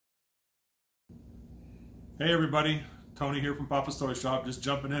Hey everybody, Tony here from Poppa's Toy Shop, just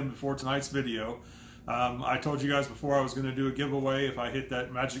jumping in before tonight's video. I told you guys before I was going to do a giveaway if I hit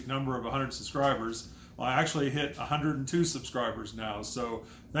that magic number of 100 subscribers. Well, I actually hit 102 subscribers now, so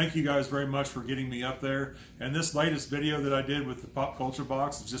thank you guys very much for getting me up there. And this latest video that I did with the pop culture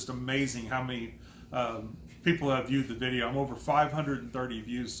box is just amazing how many people have viewed the video. I'm over 530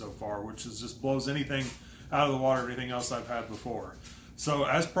 views so far, which is just blows anything out of the water, anything else I've had before. So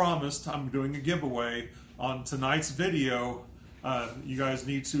as promised, I'm doing a giveaway on tonight's video. You guys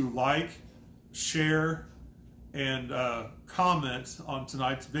need to like, share, and comment on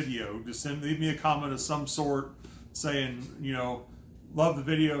tonight's video. Just leave me a comment of some sort saying, you know, love the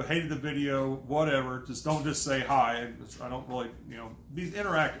video, hated the video, whatever. Just don't just say hi. I don't really, you know, be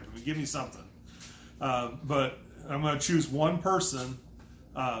interactive. I mean, give me something. But I'm going to choose one person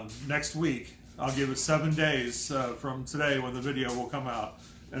next week. I'll give it 7 days from today when the video will come out.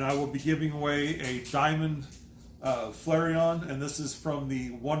 And I will be giving away a diamond Flareon, and this is from the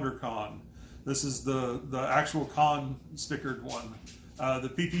WonderCon. This is the actual con stickered one. The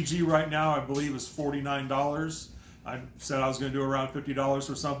PPG right now, I believe, is $49. I said I was going to do around $50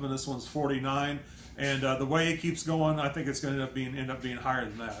 or something. This one's $49, and the way it keeps going, I think it's going to end up being higher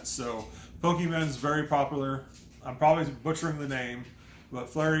than that. So Pokemon is very popular. I'm probably butchering the name, but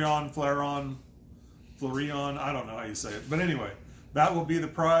Flareon, I don't know how you say it, but anyway. That will be the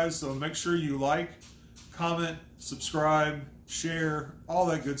prize, so make sure you like, comment, subscribe, share, all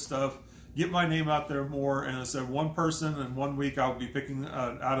that good stuff. Get my name out there more, and I said one person in 1 week I'll be picking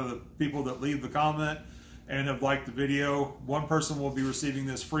out of the people that leave the comment and have liked the video. One person will be receiving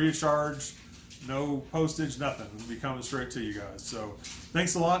this free of charge, no postage, nothing. It'll be coming straight to you guys. So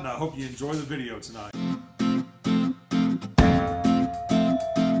thanks a lot, and I hope you enjoy the video tonight.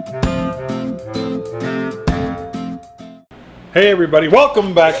 Hey everybody,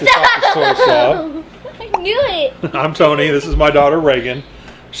 welcome back to Poppa's Toy Shop. I knew it. I'm Tony, this is my daughter Reagan.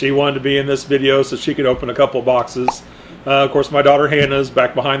 She wanted to be in this video so she could open a couple boxes. Of course my daughter Hannah's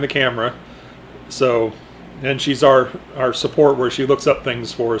back behind the camera. So, and she's our support where she looks up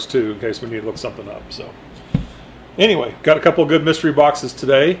things for us too in case we need to look something up. So, anyway, got a couple good mystery boxes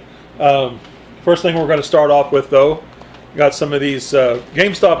today. First thing we're going to start off with though, got some of these,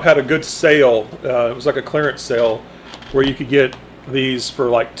 GameStop had a good sale. It was like a clearance sale where you could get these for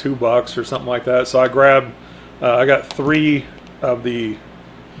like $2 or something like that. So I grabbed, I got 3 of the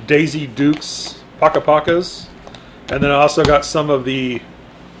Daisy Dukes Pacas, and then I also got some of the,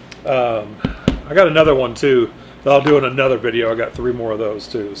 I got another one too that I'll do in another video. I got 3 more of those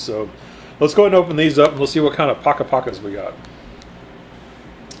too. So let's go ahead and open these up and we'll see what kind of Pacas we got.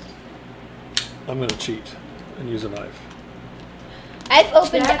 I'm going to cheat and use a knife. I've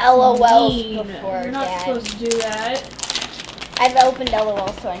opened LOLs before, You're not supposed to do that. I've opened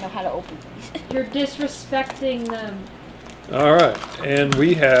LOLs, so I know how to open these. You're disrespecting them. All right, and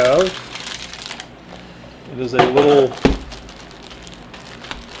we have, it is a little,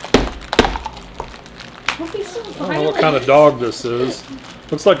 Don't be so I don't know what kind of dog this is.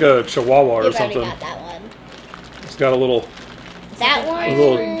 Looks like a Chihuahua or something. Got that one. It's got a little, That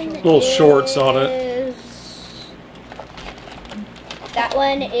one little shorts on it. That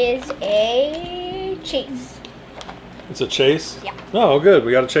one is a Chase. It's a Chase? Yeah. Oh, good.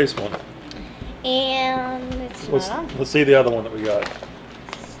 We got a Chase one. And it's not on. Let's see the other one that we got.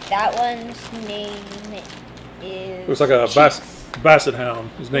 That one's name is Looks like a Basset Hound.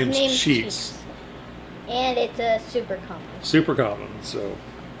 His name's Sheets. Cheats. And it's a super common. Super common. So,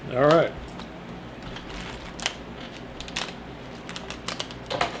 all right.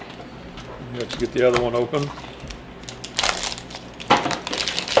 You have to get the other one open.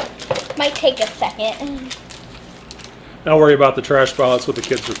 Might take a second. Don't worry about the trash pile. That's what the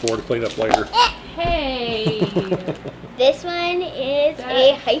kids are for, to clean up later. Hey. This one is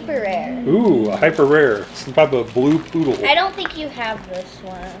a hyper rare. Ooh, a hyper rare. Some type of blue poodle. I don't think you have this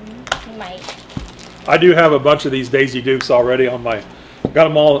one. You might. I do have a bunch of these Daisy Dukes already on my. Got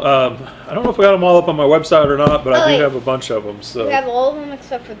them all. I don't know if I got them all up on my website or not, but I do have a bunch of them. So we have all of them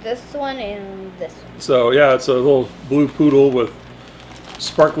except for this one and this one. So yeah, it's a little blue poodle with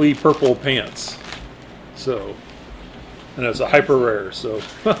sparkly purple pants. So, and it's a hyper rare. So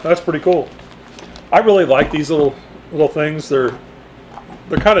that's pretty cool. I really like these little things. They're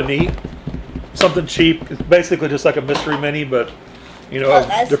kind of neat. Something cheap. It's basically just like a mystery mini, but you know,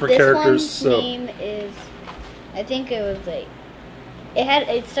 different characters. So this one's name is, I think it was like,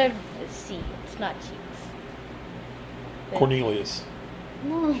 it started with C. It's not Cheats. Cornelius.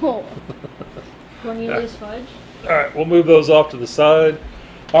 No. Cornelius Fudge. All right, we'll move those off to the side.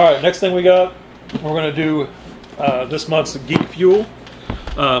 All right, next thing we got, we're going to do this month's Geek Fuel.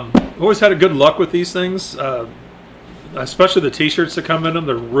 Always had a good luck with these things, especially the T-shirts that come in them.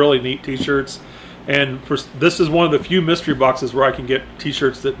 They're really neat T-shirts, and this is one of the few mystery boxes where I can get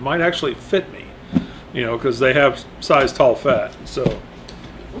T-shirts that might actually fit me, you know, because they have size tall fat. So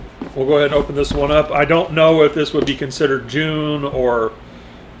we'll go ahead and open this one up. I don't know if this would be considered June or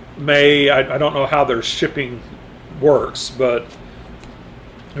May. I don't know how their shipping works, but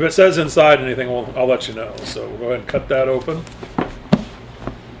if it says inside anything, I'll let you know. So we'll go ahead and cut that open.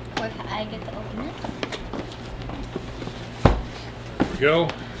 Or can I get to open it? There we go.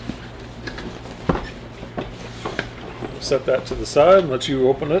 Set that to the side and let you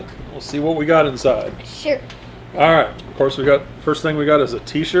open it. We'll see what we got inside. Sure. All right. Of course, first thing we got is a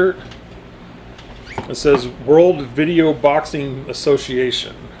T-shirt. It says World Video Boxing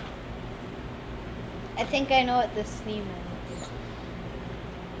Association. I think I know what this sleeve is.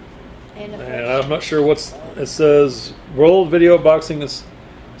 And I'm not sure what's. It says World Video Boxing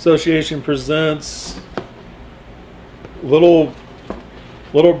Association presents Little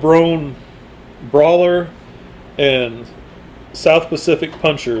Brown Brawler and South Pacific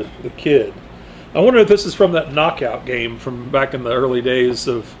Puncher, the Kid. I wonder if this is from that Knockout game from back in the early days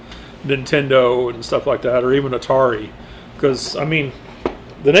of Nintendo and stuff like that, or even Atari. Because, I mean,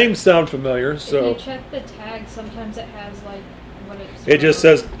 the names sound familiar, so... If you check the tag, sometimes it has, like, what it's... It just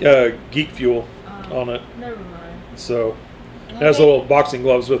says Geek Fuel on it. Never mind. So, it has little boxing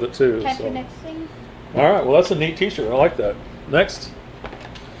gloves with it, too. Type So. the next thing. All right, well, that's a neat T-shirt. I like that. Next.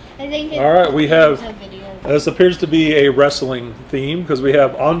 I think All right, we have... a video. This appears to be a wrestling theme because we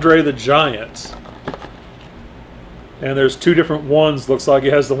have Andre the Giant. And there's two different ones. Looks like he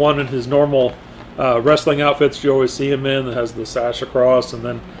has the one in his normal wrestling outfits you always see him in that has the sash across, and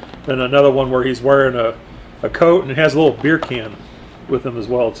then another one where he's wearing a coat and he has a little beer can with him as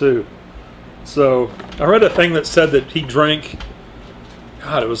well too. So I read a thing that said that he drank,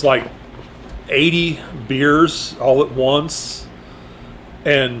 God, it was like 80 beers all at once.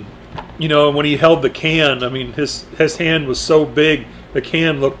 And you know, when he held the can, I mean, his hand was so big, the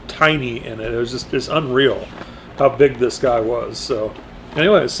can looked tiny in it. It was just unreal how big this guy was. So,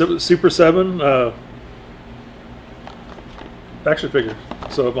 anyway, Super 7 action figure.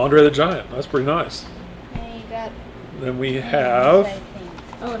 So, Andre the Giant. That's pretty nice. And you got Then we have...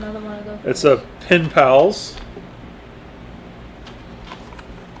 Oh, another one of those. It's a Pen Pals.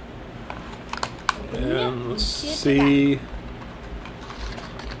 And let's see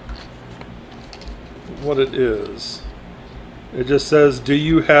what it is. It just says, "Do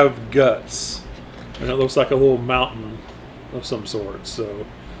you have guts?" And it looks like a little mountain of some sort. So,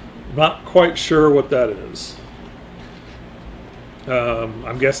 not quite sure what that is.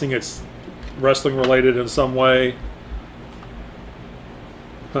 I'm guessing it's wrestling related in some way.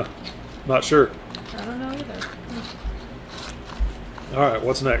 Huh. Not sure. I don't know either. All right,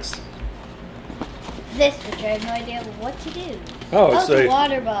 what's next? This, which I have no idea what to do. Oh, it's a a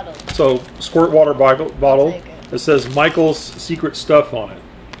water bottle. So, squirt water bottle. Take it. It says Michael's Secret Stuff on it.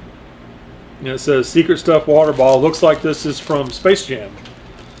 And it says Secret Stuff water bottle. Looks like this is from Space Jam,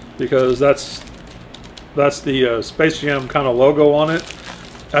 because that's the Space Jam kind of logo on it.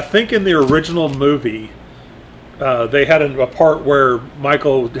 I think in the original movie, they had a part where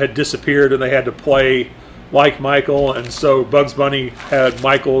Michael had disappeared and they had to play like Michael, and so Bugs Bunny had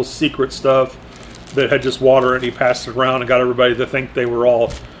Michael's secret stuff that had just water, and he passed it around and got everybody to think they were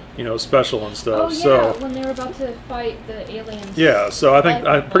all, you know, special and stuff. Oh yeah, so, when they were about to fight the aliens. yeah, so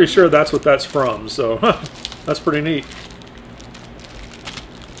I'm pretty sure that's what that's from. So that's pretty neat.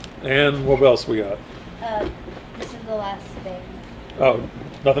 And what else we got? This is the last thing. Oh,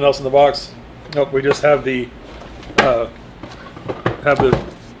 nothing else in the box? Nope. We just have the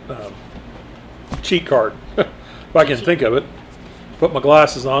cheat card, if I can think of it. Put my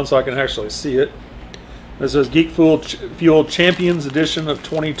glasses on so I can actually see it. This is Geek Fuel Champions Edition of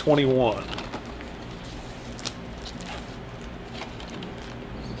 2021.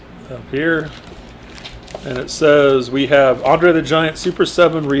 Up here. And it says we have Andre the Giant Super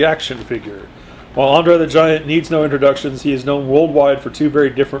 7 reaction figure. While Andre the Giant needs no introductions, he is known worldwide for two very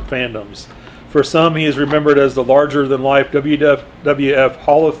different fandoms. For some, he is remembered as the larger-than-life WWF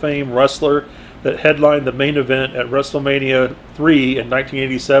Hall of Fame wrestler that headlined the main event at WrestleMania 3 in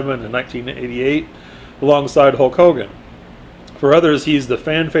 1987 and 1988, alongside Hulk Hogan. For others, he's the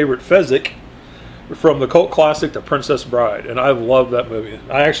fan favorite Fezzik from the cult classic The Princess Bride, and I love that movie.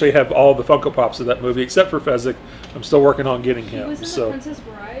 I actually have all the Funko Pops of that movie except for Fezzik. I'm still working on getting him. He was in The Princess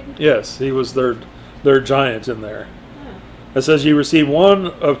Bride? Yes, he was their giant in there. It says you receive one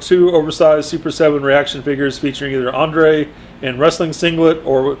of two oversized Super 7 reaction figures featuring either Andre in wrestling singlet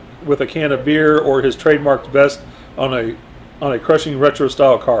or with a can of beer, or his trademarked vest on a on a crushing retro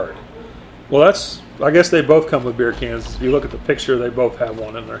style card. Well, that's, I guess they both come with beer cans. If you look at the picture, they both have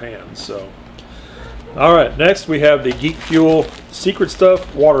one in their hands. So, all right, next we have the Geek Fuel Secret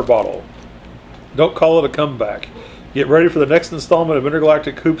Stuff water bottle. Don't call it a comeback. Get ready for the next installment of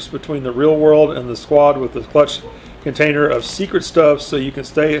intergalactic hoops between the real world and the squad with the clutch container of secret stuff so you can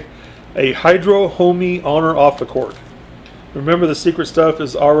stay a hydro homie on or off the court. Remember, the secret stuff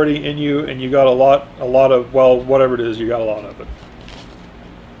is already in you, and you got a lot of, well, whatever it is, you got a lot of it.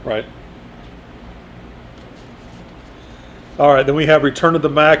 Right? All right, then we have Return of the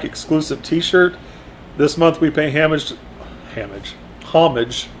Mac exclusive t-shirt. This month we pay homage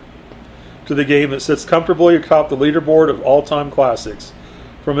to the game that sits comfortably atop the leaderboard of all-time classics.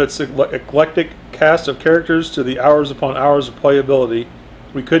 From its eclectic cast of characters to the hours upon hours of playability,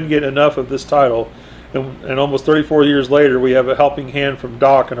 we couldn't get enough of this title, and almost 34 years later, we have a helping hand from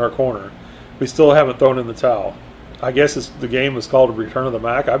Doc in our corner. We still haven't thrown in the towel. I guess the game is called Return of the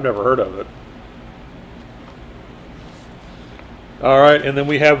Mac. I've never heard of it. All right, and then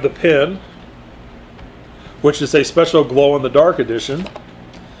we have the pin, which is a special glow-in-the-dark edition.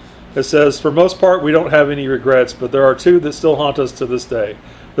 It says, for most part, we don't have any regrets, but there are two that still haunt us to this day.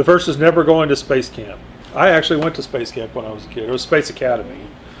 The first is never going to space camp. I actually went to space camp when I was a kid. It was Space Academy.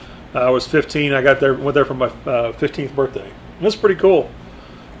 I was 15. I went there for my 15th birthday. It was pretty cool.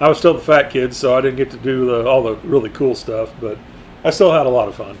 I was still the fat kid, so I didn't get to do all the really cool stuff, but I still had a lot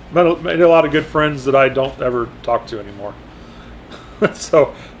of fun. Made a lot of good friends that I don't ever talk to anymore.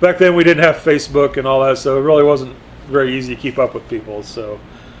 So back then we didn't have Facebook and all that, so it really wasn't very easy to keep up with people. So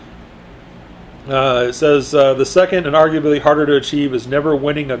it says, the second and arguably harder to achieve is never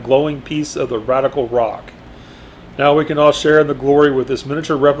winning a glowing piece of the radical rock. Now we can all share in the glory with this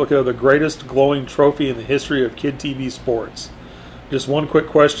miniature replica of the greatest glowing trophy in the history of kid TV sports. Just one quick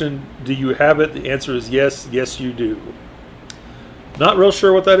question. Do you have it? The answer is yes. Yes, you do. Not real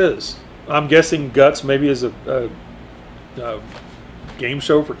sure what that is. I'm guessing Guts maybe is a game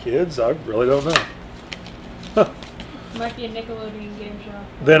show for kids. I really don't know. Might be a Nickelodeon game show.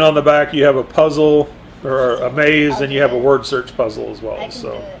 Then on the back you have a puzzle or a maze, and you have a word search puzzle as well.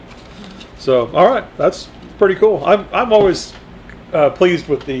 So all right, that's pretty cool. I'm always pleased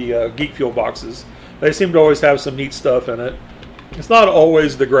with the Geek Fuel boxes. They seem to always have some neat stuff in it. It's not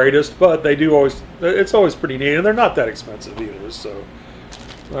always the greatest, but they do always. It's always pretty neat, and they're not that expensive either. So,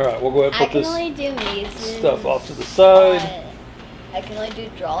 all right, we'll go ahead and put this only do mazes, stuff off to the side. I can only do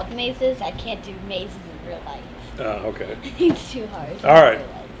drawed mazes. I can't do mazes in real life. Oh, okay. It's too hard. All right.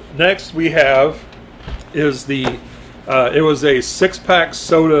 Next we have is the. It was a 6-pack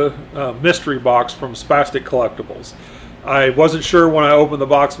soda mystery box from Spastic Collectibles. I wasn't sure when I opened the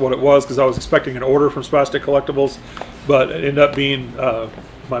box what it was because I was expecting an order from Spastic Collectibles, but it ended up being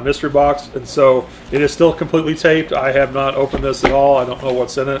my mystery box, and so it is still completely taped. I have not opened this at all. I don't know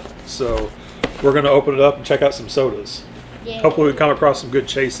what's in it, so we're going to open it up and check out some sodas. Yay. Hopefully we come across some good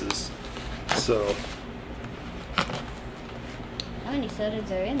chases. So, how many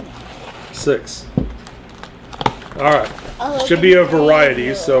sodas are in there? 6. All right. Should be a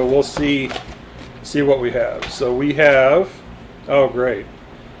variety, so we'll see what we have. So we have, oh great,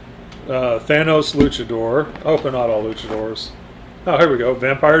 Thanos Luchador. Oh, they're not all Luchadors. Oh, here we go.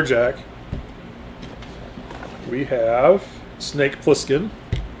 Vampire Jack. We have Snake Plissken.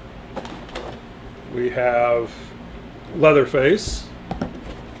 We have Leatherface.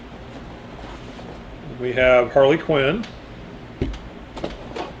 We have Harley Quinn.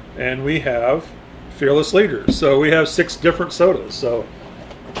 And we have Fearless Leader. So we have 6 different sodas. So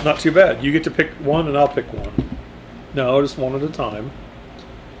not too bad. You get to pick one and I'll pick one. No, just one at a time.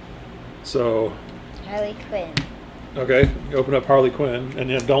 So Harley Quinn. Okay, you open up Harley Quinn, and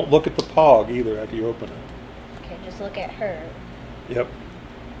then don't look at the pog either after you open it. Okay, just look at her. Yep.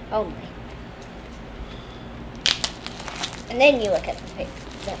 Only. And then you look at the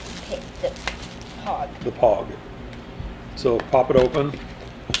pog. The pog. So pop it open.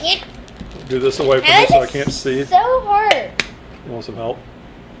 Yeah. Do this away from me so I can't see. So hard. You want some help?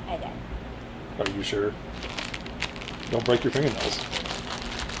 I got. Are you sure? Don't break your fingernails.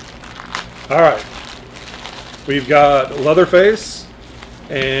 All right. We've got Leatherface,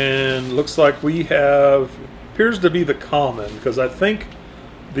 and looks like we have, appears to be the common, because I think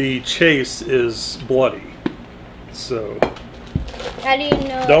the chase is bloody. So, how do you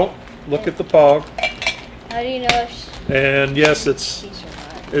know? Don't look at the pog. How do you know if and yes, it's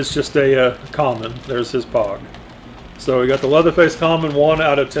just a common. There's his pog. So we got the Leatherface common, 1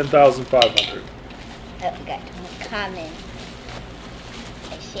 out of 10,500. Oh, we got common.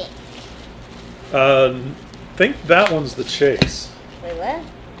 I think. I think that one's the chase. Wait, what?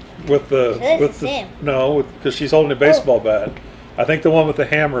 with the that's the same. no, because she's holding a baseball bat. I think the one with the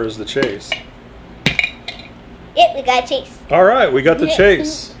hammer is the chase. Yep, we got Chase. All right, we got the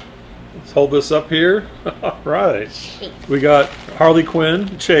chase. Let's hold this up here. All right, we got Harley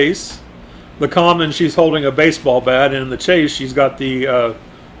Quinn, Chase. The common, she's holding a baseball bat, and in the chase, she's got the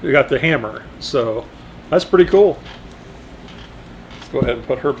hammer. So that's pretty cool. Let's go ahead and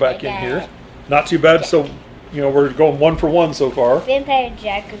put her back in here. Not too bad. So we're going 1 for 1 so far. Vampire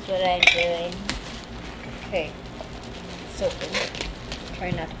Jack is what I'm doing. Okay, it's open.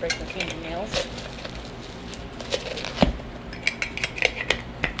 Try not to break my fingernails.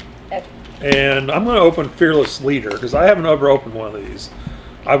 Okay. And I'm going to open Fearless Leader because I haven't ever opened one of these.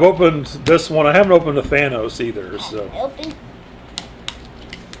 I've opened this one. I haven't opened the Thanos either. So. Open.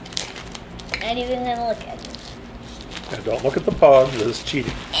 Not even gonna look at it. And don't look at the pod. This is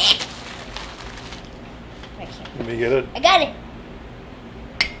cheating. I can't. Let me get it. I got it.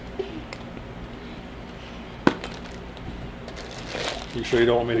 You sure you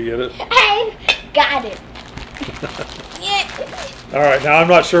don't want me to get it? I got it. All right. Now I'm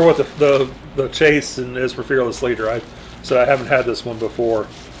not sure what the chase is for Fearless Leader. I said I haven't had this one before,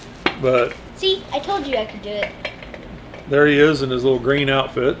 but see, I told you I could do it. There he is in his little green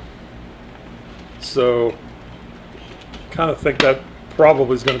outfit. So, kind of think that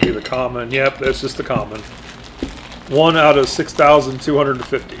probably is going to be the common. Yep, that's just the common. 1 out of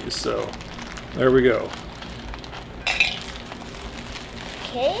 6,250. So, there we go.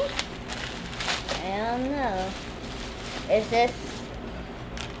 Okay. I don't know. Is this?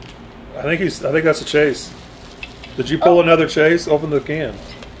 I think that's a chase. Did you pull another chase? Open the can.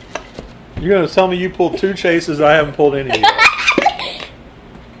 You're going to tell me you pulled 2 chases? I haven't pulled any yet.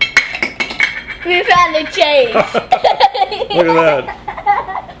 We found a chase. Look at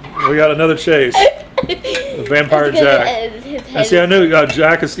that. We got another chase. The Vampire Jack. And see, I knew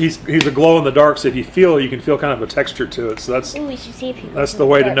Jack is he's a glow in the dark. So if you feel, you can feel kind of a texture to it. So that's we should see if he that's the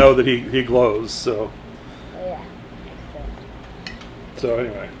way to know that he glows. So. Oh yeah. So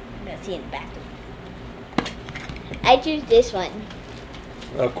anyway. I'm gonna see in the back. I choose this one.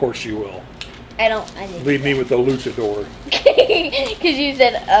 Of course you will. I didn't. Leave me with the luchador. Because you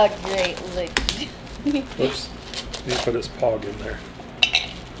said, "Oh, great, look." Oops. Let me put his pog in there.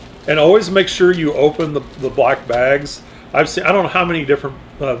 And always make sure you open the black bags. I don't know how many different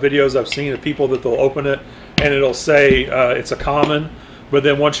videos I've seen of people that they'll open it and it'll say it's a common, but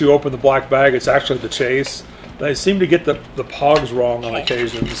then once you open the black bag, it's actually the chase. They seem to get the pogs wrong on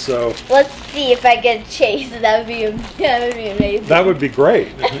occasion. So let's see if I get a chase. That would be amazing. That would be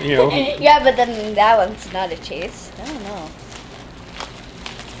great. Yeah, but then that one's not a chase. I don't know.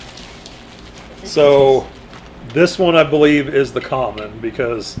 So this one I believe is the common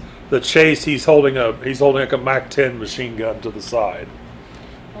because the chase he's holding like a Mac 10 machine gun to the side.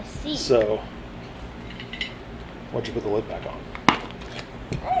 Let's see. So why'd you put the lid back on?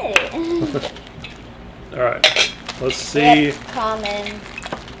 Hey. All right, let's see. Yep, common.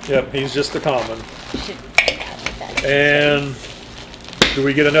 Yep, he's just the common. And do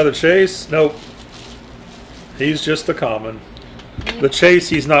we get another chase? Nope. He's just the common. The chase,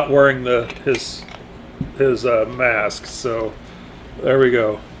 he's not wearing his mask. So there we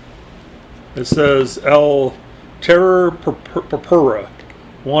go. It says El Terror Purpura,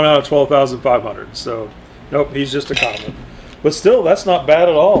 1 out of 12,500. So nope, he's just a common. But still, that's not bad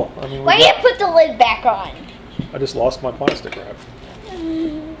at all. I mean, why do you put the lid back on? I just lost my plastic wrap.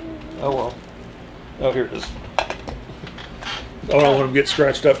 Oh well. Oh, here it is. I don't want them to get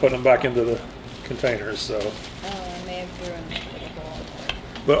scratched up putting them back into the containers. So. Oh, I may have ruined it.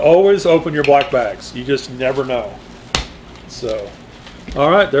 But always open your black bags. You just never know. So, all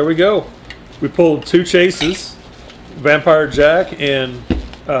right, there we go. We pulled 2 chases, Vampire Jack and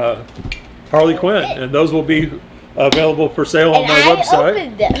Harley Quinn, and those will be available for sale on my website.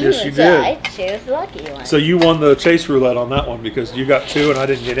 Opened them, yes, you so did. I chose the lucky one. So you won the chase roulette on that one because you got 2 and I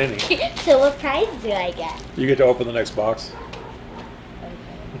didn't get any. So what prize do I get? You get to open the next box.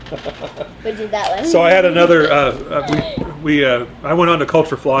 Which is that one? So I had another. I went on to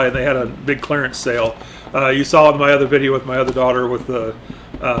Culture Fly and they had a big clearance sale. You saw in my other video with my other daughter with the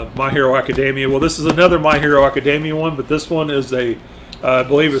My Hero Academia. Well, this is another My Hero Academia one, but this one is I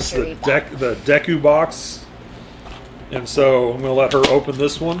believe it's the Deku box. And so I'm going to let her open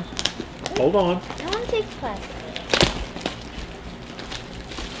this one. Hold on. I want to take plastic.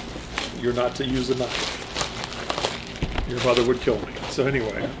 You're not to use a knife. Your mother would kill me. So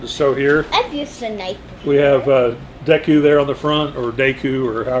anyway, just show here. I've used a knife before. We have Deku there on the front, or Deku,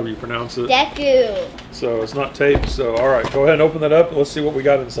 or however you pronounce it. Deku. So it's not taped. So all right, go ahead and open that up. And let's see what we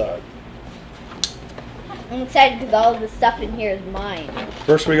got inside. I'm excited because all of the stuff in here is mine.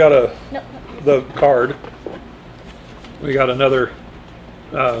 First, we got No. the card. We got another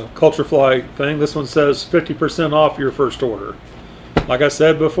Culture Fly thing. This one says 50% off your first order. Like I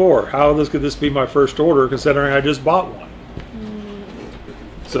said before, how could this be my first order considering I just bought one?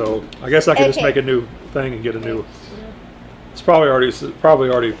 So I guess I could just make a new thing and get a new. It's probably already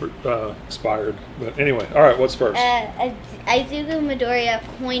expired. But anyway, all right. What's first? Izuku Midoriya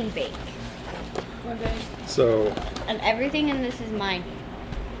coin bake. Okay. So. And everything in this is mine.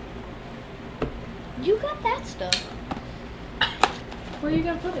 You got that stuff. Where are you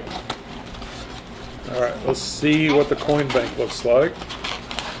gonna put it? All right. Let's see what the coin bank looks like.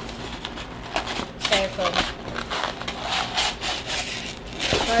 Careful.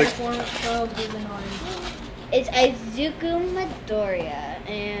 It's Izuku Midoriya,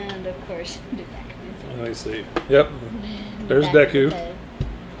 and of course, the Deku. Let me see. Yep. There's Deku.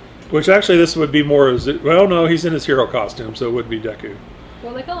 Which actually, this would be more. Well, no, he's in his hero costume, so it would be Deku.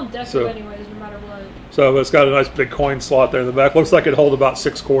 Well, they call him Deku anyways, no matter what. So it's got a nice big coin slot there in the back. Looks like it'd hold about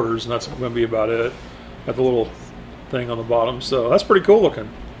 6 quarters, and that's going to be about it. Got the little thing on the bottom, so that's pretty cool looking.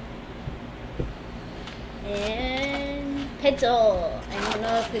 And pencil. I don't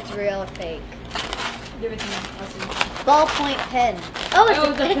know if it's real or fake. Give it to me. I'll see. Ballpoint pen. Oh, it's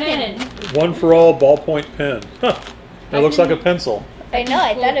a pen. One for all ballpoint pen. Huh. It looks like a pencil. I know.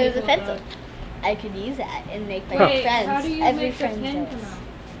 I thought it was a pencil. I could use that and make my friends. How do you Every make the friend pen does. come out?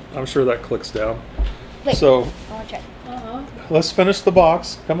 I'm sure that clicks down. Wait, so I want to try. let's finish the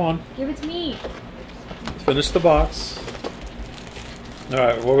box. Come on. Give it to me. Finish the box. All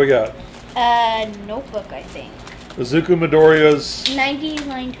right, what we got? Notebook, I think. Izuku Midoriya's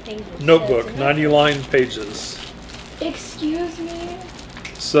 90-line pages. notebook, 90-line pages. Excuse me?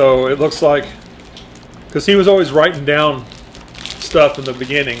 So it looks like, because he was always writing down stuff in the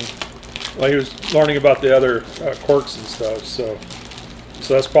beginning while he was learning about the other quirks and stuff. So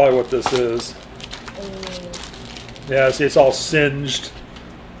that's probably what this is. Yeah, see, it's all singed.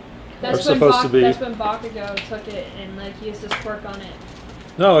 That's when Bakugo took it and like used his quirk on it.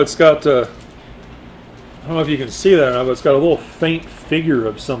 No, it's got. I don't know if you can see that or not, but it's got a little faint figure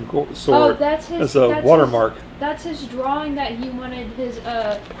of some sort. Oh, that's his. It's a watermark. That's his drawing that he wanted his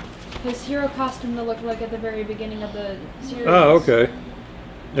hero costume to look like at the very beginning of the series. Oh, okay.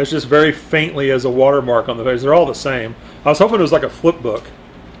 It's just very faintly as a watermark on the page. They're all the same. I was hoping it was like a flip book,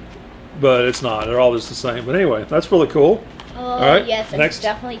 but it's not. They're all just the same. But anyway, that's really cool. Oh, all right, yes, next. I'm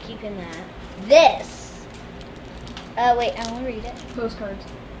definitely keeping that. This. Wait, I want to read it. Postcards.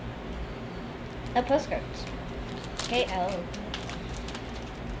 Postcards. Okay, I'll open it.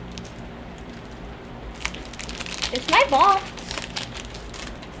 It's my box.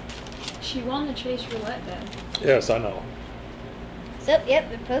 She won the Chase Roulette then. Yes, I know. So, yep,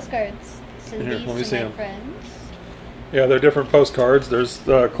 the postcards. Send Here, these let me to see my 'em. friends. Yeah, they're different postcards. There's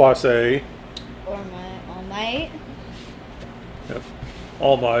Class A. Or my All Might. Yep.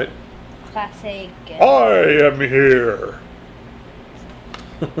 All Might. Class A gift. I am here.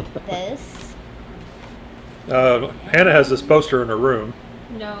 This. Hannah has this poster in her room.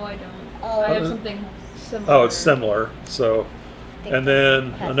 No, I don't. Oh, I have something similar. Oh, it's similar. So, and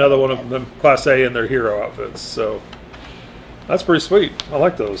then another one of them, Class A, in their hero outfits. So, that's pretty sweet. I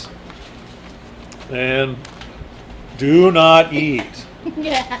like those. And do not eat.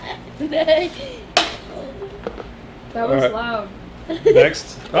 Yeah. That was right. loud.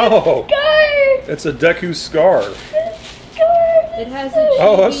 Next. Oh, Scarf! it's a Deku scarf. It has a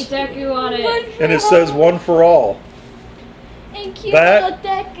chibi Deku on it. And it says one for all. Thank you, That-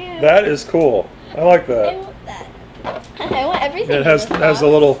 Deku. That is cool. I like I that. want that. I want everything. It has a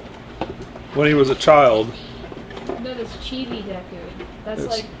little, when he was a child. No, that's chibi Deku. That's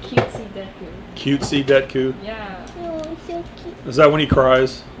It's- like cutesy Deku. Cutesy Deku. Yeah. Oh, so cute. Is that when he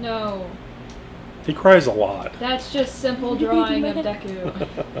cries? No. He cries a lot. That's just simple drawing of Deku.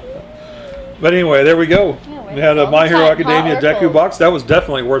 But anyway, there we go. Yeah, We had a all My the Hero time, Academia hot or Deku cold. box. That was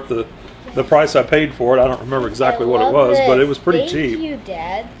definitely worth the price I paid for it. I don't remember exactly what it love was, but this. it was pretty cheap. Thank you,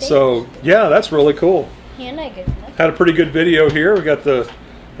 Dad. So yeah, that's really cool. Hannah, good enough. Had a pretty good video here. We got the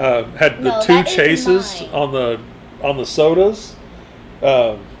had the No, two that is chases mine. on the sodas.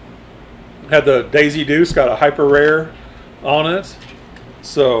 Had the Daisy Deuce, got a hyper rare on it.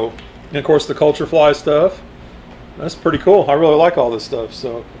 So, and of course the Culture Fly stuff. That's pretty cool. I really like all this stuff.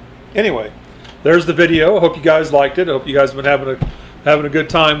 So, anyway, there's the video. I hope you guys liked it. I hope you guys have been having a good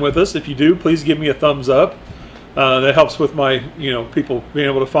time with us. If you do, please give me a thumbs up. That helps with my, people being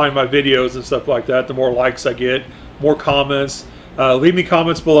able to find my videos and stuff like that. The more likes I get, more comments. Leave me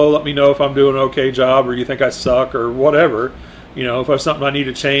comments below. Let me know if I'm doing an okay job or you think I suck or whatever. You know, if there's something I need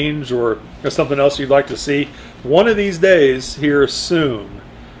to change or there's something else you'd like to see, one of these days here soon,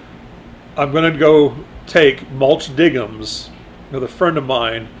 I'm going to go take mulch diggums with a friend of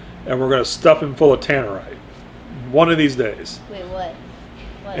mine, and we're going to stuff him full of tannerite. One of these days. Wait, what?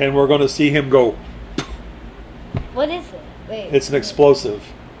 And we're going to see him go. What is it? Wait. It's an explosive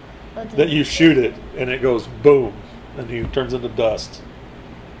that you shoot it, and it goes boom, and he turns into dust.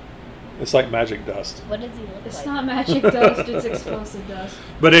 It's like magic dust. What does he look like? It's not magic dust, it's explosive dust.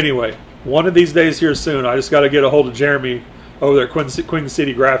 But anyway, one of these days here soon, I just got to get a hold of Jeremy over there at Queen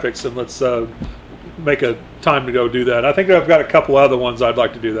City Graphics, and let's make a time to go do that. I think I've got a couple other ones I'd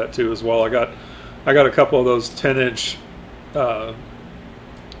like to do that too as well. I got a couple of those 10-inch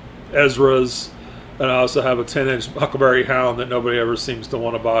Ezras, and I also have a 10-inch Huckleberry Hound that nobody ever seems to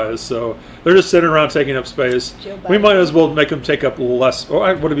want to buy. So they're just sitting around taking up space. We might as well make them take up less.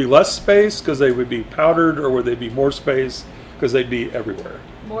 Or would it be less space because they would be powdered, or would they be more space because they'd be everywhere?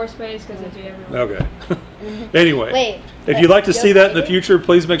 More space because they'd be everywhere. Okay. Anyway, Wait, if you'd like to see that in the future,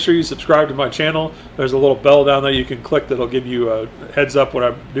 please make sure you subscribe to my channel. There's a little bell down there you can click that'll give you a heads up when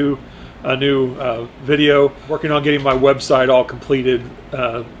I do a new video. Working on getting my website all completed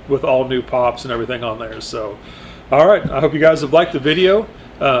with all new pops and everything on there. So, all right, I hope you guys have liked the video.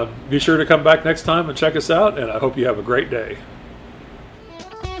 Be sure to come back next time and check us out, and I hope you have a great day.